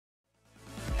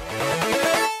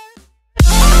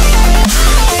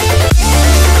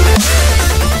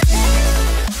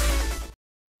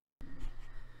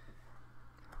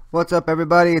What's up,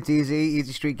 everybody? It's Easy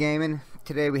Street Gaming.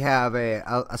 Today we have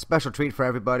a special treat for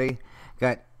everybody.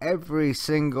 Got every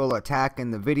single attack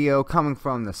in the video coming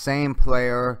from the same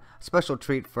player. Special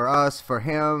treat for us, for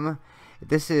him.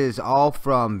 This is all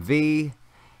from V,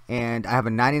 and I have a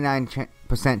 99%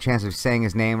 chance of saying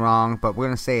his name wrong, but we're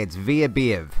going to say it's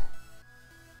Viabhiav.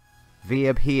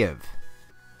 Viabhiav.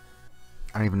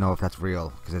 I don't even know if that's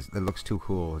real, because it looks too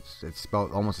cool. It's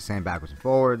spelled almost the same backwards and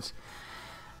forwards.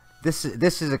 This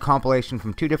is a compilation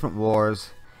from two different wars,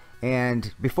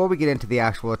 and before we get into the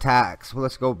actual attacks, well,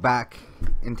 let's go back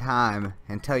in time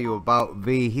and tell you about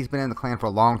V. He's been in the clan for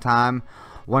a long time,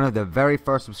 one of the very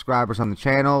first subscribers on the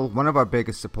channel, one of our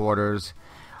biggest supporters,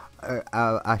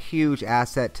 a huge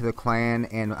asset to the clan,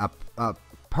 and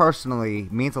personally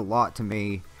means a lot to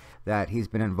me that he's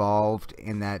been involved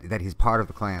in that he's part of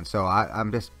the clan. So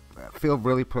I'm just feel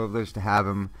really privileged to have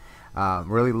him.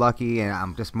 Really lucky, and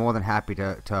I'm just more than happy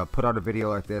to put out a video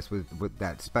like this with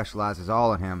that specializes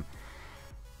all in him.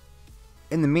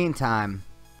 In the meantime,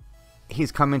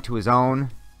 he's come into his own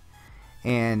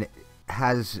and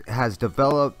has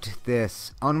developed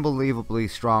this unbelievably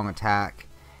strong attack.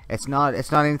 It's not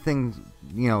anything,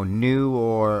 you know, new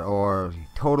or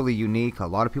totally unique. A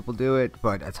lot of people do it,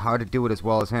 but it's hard to do it as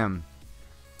well as him.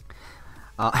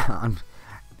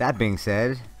 That being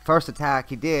said, first attack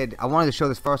he did, I wanted to show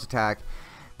this first attack.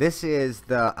 This is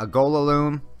a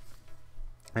GoLaLoon,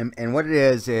 and what it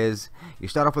is you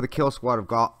start off with a kill squad of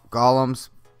golems,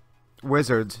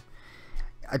 wizards,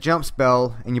 a jump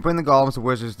spell, and you bring the golems and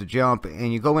wizards to jump,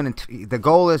 and you go in and the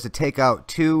goal is to take out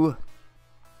two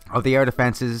of the air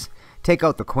defenses, take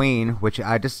out the queen, which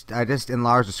I just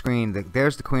enlarged the screen.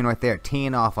 There's the queen right there,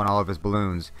 teeing off on all of his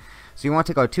balloons. So you want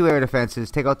to take out two air defenses,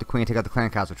 take out the queen, take out the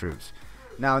clan castle troops.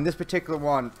 Now in this particular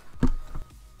one,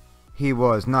 he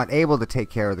was not able to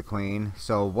take care of the queen.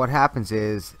 So what happens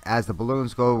is, as the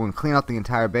balloons go and clean out the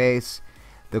entire base,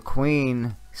 the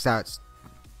queen starts,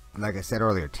 like I said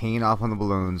earlier, teeing off on the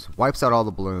balloons, wipes out all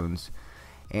the balloons,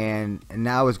 and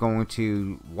now is going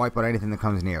to wipe out anything that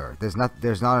comes near her.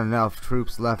 There's not enough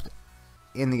troops left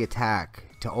in the attack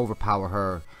to overpower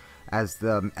her. As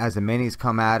the minis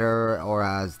come at her, or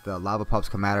as the lava pups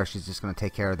come at her, she's just going to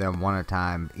take care of them one at a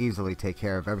time, easily take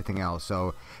care of everything else.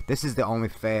 So this is the only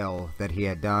fail that he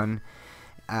had done.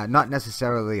 Not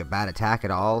necessarily a bad attack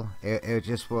at all. It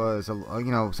just was,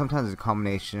 you know, sometimes it's a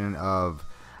combination of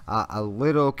a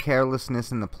little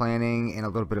carelessness in the planning and a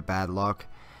little bit of bad luck.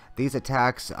 These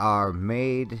attacks are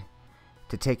made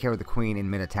to take care of the queen in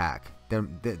mid-attack.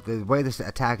 The way this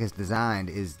attack is designed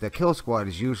is the kill squad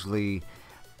is usually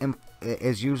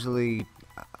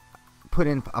put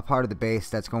in a part of the base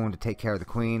that's going to take care of the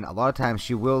queen. A lot of times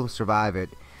she will survive it,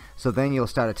 so then you'll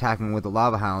start attacking with the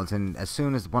lava hounds, and as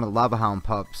soon as one of the lava hound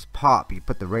pups pop, you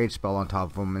put the rage spell on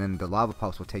top of them, and then the lava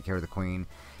pups will take care of the queen.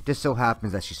 It just so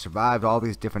happens that she survived all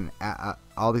these different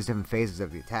phases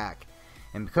of the attack,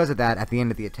 and because of that, at the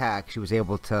end of the attack, she was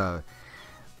able to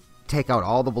take out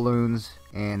all the balloons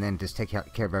and then just take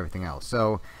care of everything else.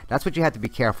 So that's what you have to be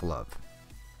careful of.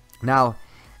 Now,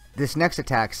 this next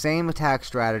attack, same attack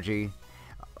strategy,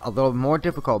 a little more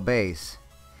difficult base,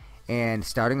 and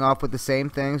starting off with the same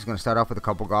things. Going to start off with a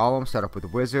couple golems, start off with the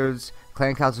wizards,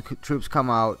 clan castle troops come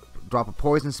out, drop a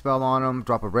poison spell on them,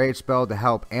 drop a rage spell to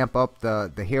help amp up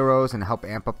the heroes and help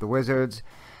amp up the wizards.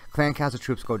 Clan castle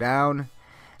troops go down,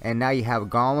 and now you have a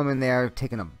golem in there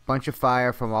taking a bunch of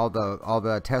fire from all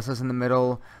the Teslas in the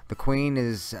middle. The queen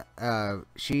is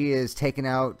she is taking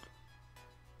out,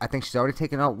 I think she's already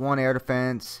taken out one air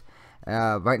defense.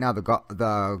 Right now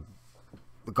the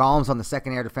golems on the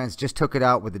second air defense just took it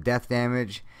out with the death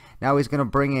damage. Now he's going to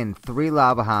bring in 3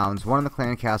 lava hounds, 1 in the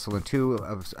clan castle and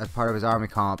 2 as part of his army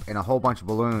comp, and a whole bunch of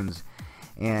balloons.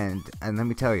 And let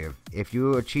me tell you, if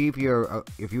you achieve your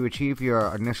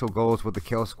initial goals with the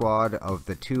kill squad of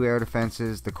the 2 air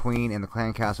defenses, the queen and the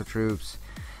clan castle troops,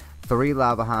 3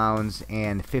 lava hounds,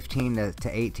 and 15 to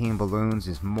 18 balloons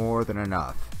is more than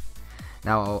enough.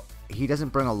 Now, he doesn't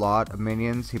bring a lot of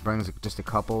minions. He brings just a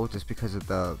couple, just because of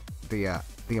the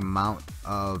amount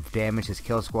of damage his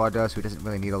kill squad does. So he doesn't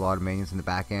really need a lot of minions in the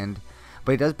back end.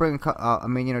 But he does bring a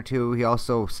minion or two. He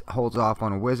also holds off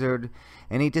on a wizard,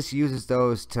 and he just uses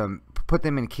those to put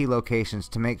them in key locations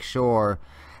to make sure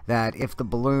that if the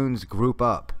balloons group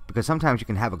up, because sometimes you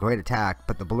can have a great attack,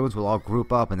 but the balloons will all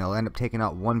group up and they'll end up taking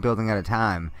out one building at a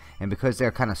time, and because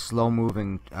they're kind of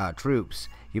slow-moving troops,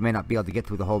 you may not be able to get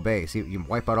through the whole base. You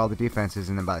wipe out all the defenses,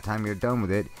 and then by the time you're done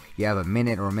with it, you have a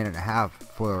minute or a minute and a half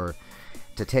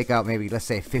to take out maybe, let's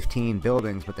say, 15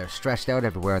 buildings, but they're stretched out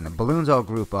everywhere, and the balloons all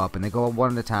group up, and they go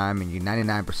one at a time, and you're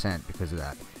 99% because of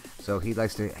that. So he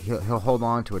likes to he'll hold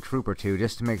on to a troop or two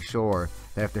just to make sure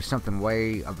that if there's something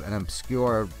way of an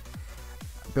obscure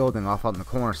building off out in the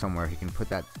corner somewhere, he can put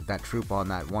that troop on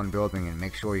that one building and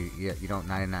make sure you don't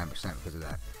 99% because of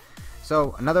that.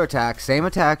 So another attack, same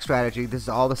attack strategy. This is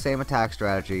all the same attack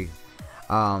strategy.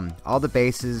 All the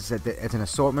bases, it's an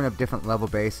assortment of different level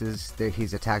bases.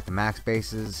 He's attacked the max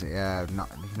bases, not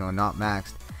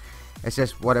maxed. It's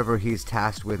just whatever he's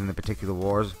tasked with in the particular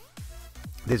wars.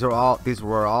 These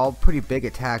were all pretty big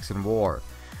attacks in war.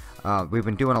 We've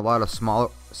been doing a lot of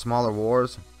smaller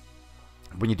wars.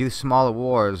 When you do smaller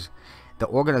wars, the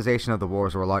organization of the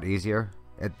wars are a lot easier.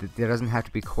 There doesn't have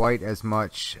to be quite as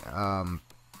much.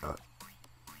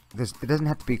 There doesn't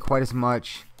have to be quite as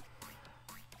much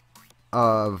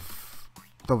of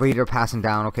the leader passing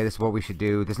down. Okay, this is what we should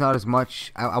do. There's not as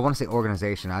much. I want to say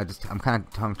organization. I'm kind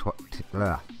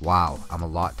of wow, I'm a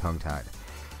lot tongue-tied.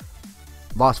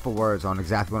 Lost for words on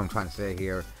exactly what I'm trying to say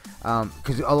here.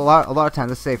 Because a lot of times,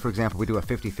 let's say for example, we do a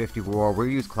 50-50 war.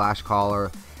 We use Clash Caller.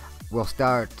 We'll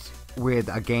start with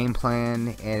a game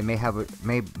plan, and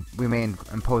we may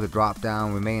impose a drop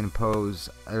down. We may impose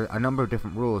a number of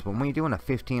different rules. But when you're doing a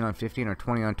 15 on 15 or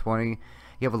 20 on 20, you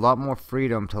have a lot more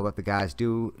freedom to let the guys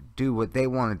do what they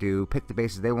want to do, pick the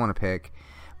bases they want to pick.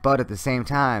 But at the same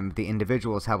time, the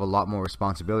individuals have a lot more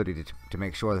responsibility to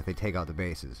make sure that they take out the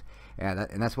bases.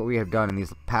 And that's what we have done in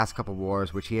these past couple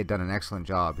wars, which he had done an excellent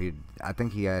job. I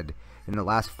think he had, in the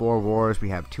last 4 wars, we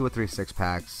have 2 or 3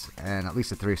 6-packs and at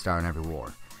least a 3-star in every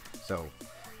war. So,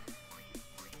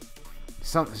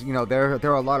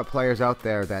 there are a lot of players out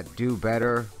there that do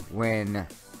better when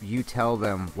you tell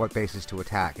them what bases to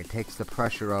attack. It takes the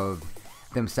pressure of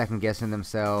them second guessing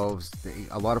themselves.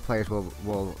 A lot of players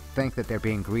will think that they're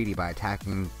being greedy by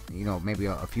attacking, maybe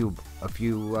a few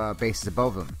bases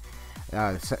above them.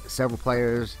 Several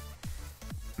players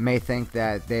may think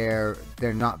that they're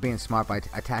not being smart by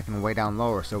attacking way down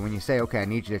lower. So when you say, okay, I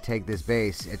need you to take this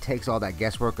base, it takes all that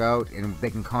guesswork out, and they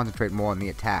can concentrate more on the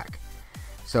attack.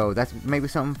 So that's maybe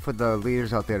something for the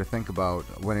leaders out there to think about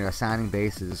when they're assigning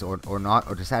bases or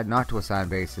decide not to assign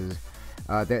bases.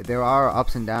 There are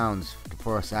ups and downs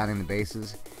for assigning the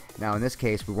bases. Now in this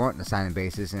case, we weren't assigning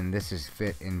bases, and this is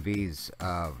fit in V's.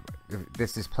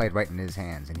 This is played right in his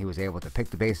hands, and he was able to pick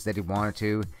the bases that he wanted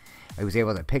to. He was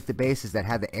able to pick the bases that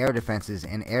had the air defenses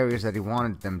in areas that he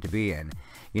wanted them to be in.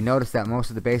 You notice that most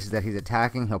of the bases that he's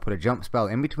attacking, he'll put a jump spell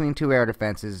in between 2 air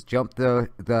defenses, jump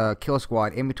the kill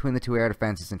squad in between the 2 air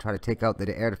defenses, and try to take out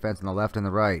the air defense on the left and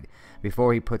the right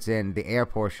before he puts in the air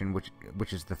portion,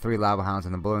 which is the 3 lava hounds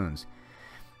and the balloons.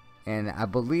 And I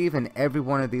believe in every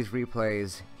one of these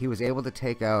replays, he was able to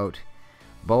take out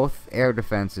both air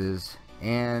defenses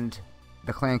and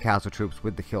the clan castle troops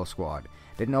with the kill squad.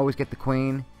 Didn't always get the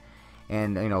queen,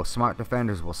 and smart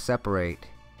defenders will separate.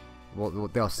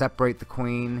 They'll separate the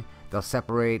queen. They'll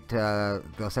separate the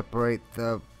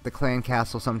clan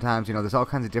castle sometimes. There's all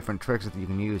kinds of different tricks that you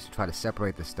can use to try to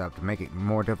separate this stuff to make it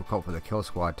more difficult for the kill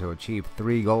squad to achieve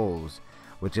 3 goals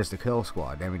with just a kill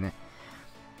squad. I mean,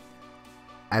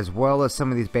 as well as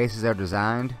some of these bases are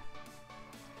designed,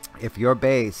 if your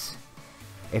base,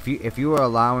 if you are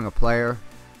allowing a player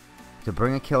to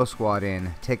bring a kill squad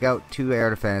in, take out 2 air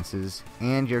defenses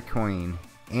and your queen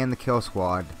and the kill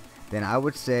squad, then I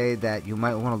would say that you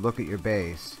might want to look at your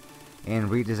base and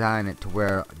redesign it to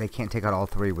where they can't take out all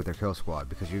 3 with their kill squad,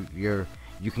 because you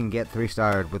can get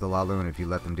 3-starred with a GoLaLoon if you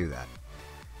let them do that.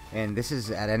 And this is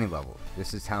at any level.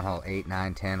 This is Town Hall 8,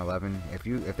 9, 10, 11.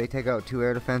 If they take out 2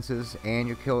 air defenses and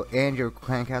your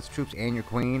clan castle troops and your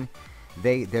queen,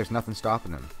 there's nothing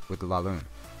stopping them with the GoLaLoon.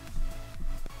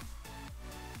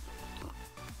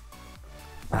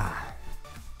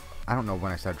 I don't know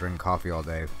when I start drinking coffee all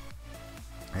day.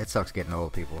 It sucks getting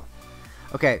old, people.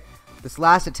 Okay, this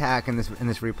last attack in this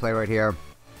replay right here.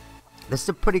 This is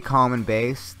a pretty common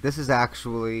base. This is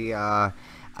actually a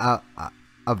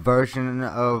version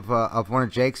of one of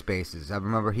Jake's bases. I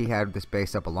remember he had this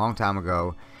base up a long time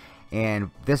ago,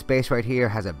 and this base right here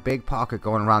has a big pocket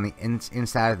going around the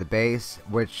inside of the base,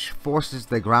 which forces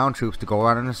the ground troops to go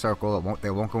around in a circle.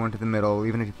 They won't go into the middle,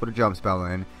 even if you put a jump spell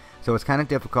in. So it's kind of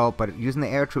difficult, but using the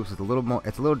air troops is a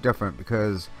little different,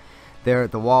 because the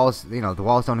walls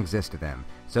don't exist to them.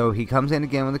 So he comes in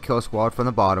again with a kill squad from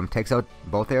the bottom, takes out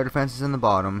both air defenses in the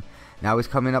bottom. Now he's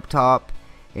coming up top,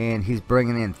 and he's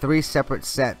bringing in 3 separate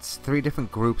sets, 3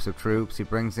 different groups of troops. He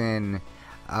brings in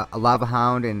a lava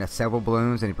hound and several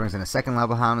balloons, and he brings in a second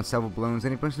lava hound and several balloons,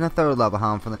 and he brings in a 3rd lava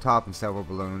hound from the top and several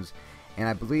balloons. And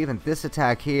I believe in this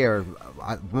attack here,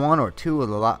 1 or 2 of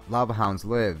the lava hounds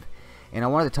live. And I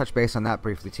wanted to touch base on that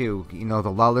briefly too. The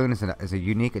GoLaLoon is a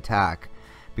unique attack,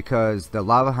 because the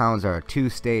lava hounds are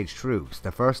 2-stage troops.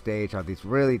 The first stage are these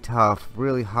really tough,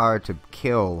 really hard to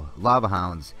kill lava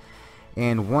hounds,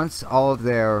 and once all of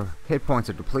their hit points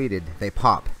are depleted, they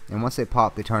pop, and once they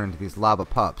pop, they turn into these lava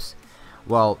pups.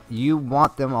 Well, you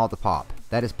want them all to pop.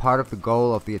 That is part of the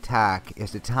goal of the attack,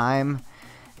 is to time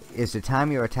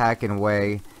your attack in a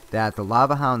way that the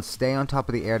lava hounds stay on top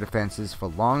of the air defenses for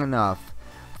long enough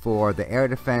for the air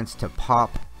defense to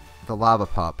pop the lava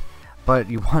pup. But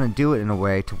you want to do it in a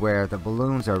way to where the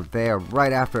balloons are there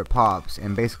right after it pops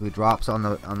and basically drops on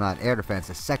that air defense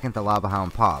the second the lava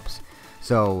hound pops.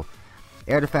 So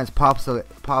air defense pops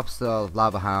the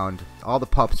lava hound, all the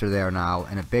pups are there now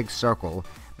in a big circle,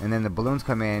 and then the balloons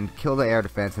come in, kill the air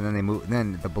defense, and then they move.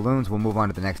 Then the balloons will move on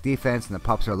to the next defense, and the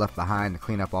pups are left behind to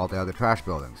clean up all the other trash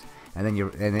buildings. And then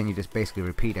you just basically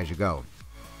repeat as you go.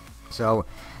 So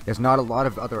there's not a lot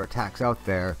of other attacks out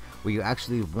there where you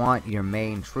actually want your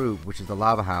main troop, which is the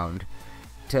lava hound,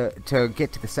 to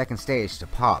get to the second stage to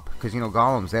pop, because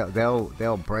golems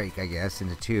they'll break, I guess,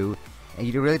 into two. And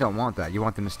you really don't want that. You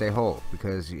want them to stay whole,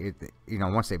 because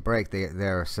once they break,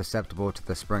 they're susceptible to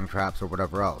the spring traps or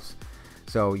whatever else.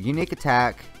 So unique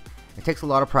attack. It takes a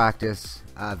lot of practice.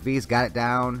 V's got it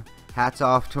down. Hats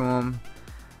off to him.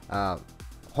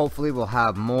 Hopefully we'll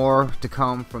have more to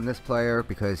come from this player,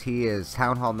 because he is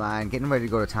Town Hall 9, getting ready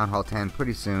to go to Town Hall 10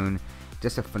 pretty soon.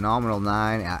 Just a phenomenal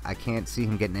 9. I can't see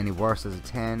him getting any worse as a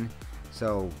 10.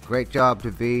 So great job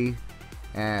to V.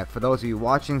 For those of you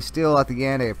watching still at the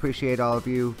end, I appreciate all of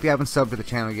you. If you haven't subbed to the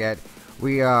channel yet,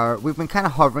 we've been kind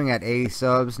of hovering at 80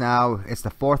 subs now. It's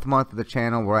the 4th month of the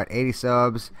channel. We're at 80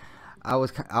 subs.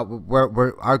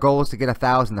 Our goal is to get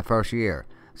 1,000 the first year.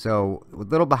 So a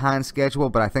little behind schedule,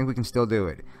 but I think we can still do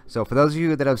it. So for those of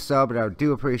you that have subbed, I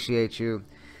do appreciate you.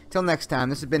 Till next time,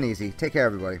 this has been easy. Take care,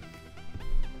 everybody.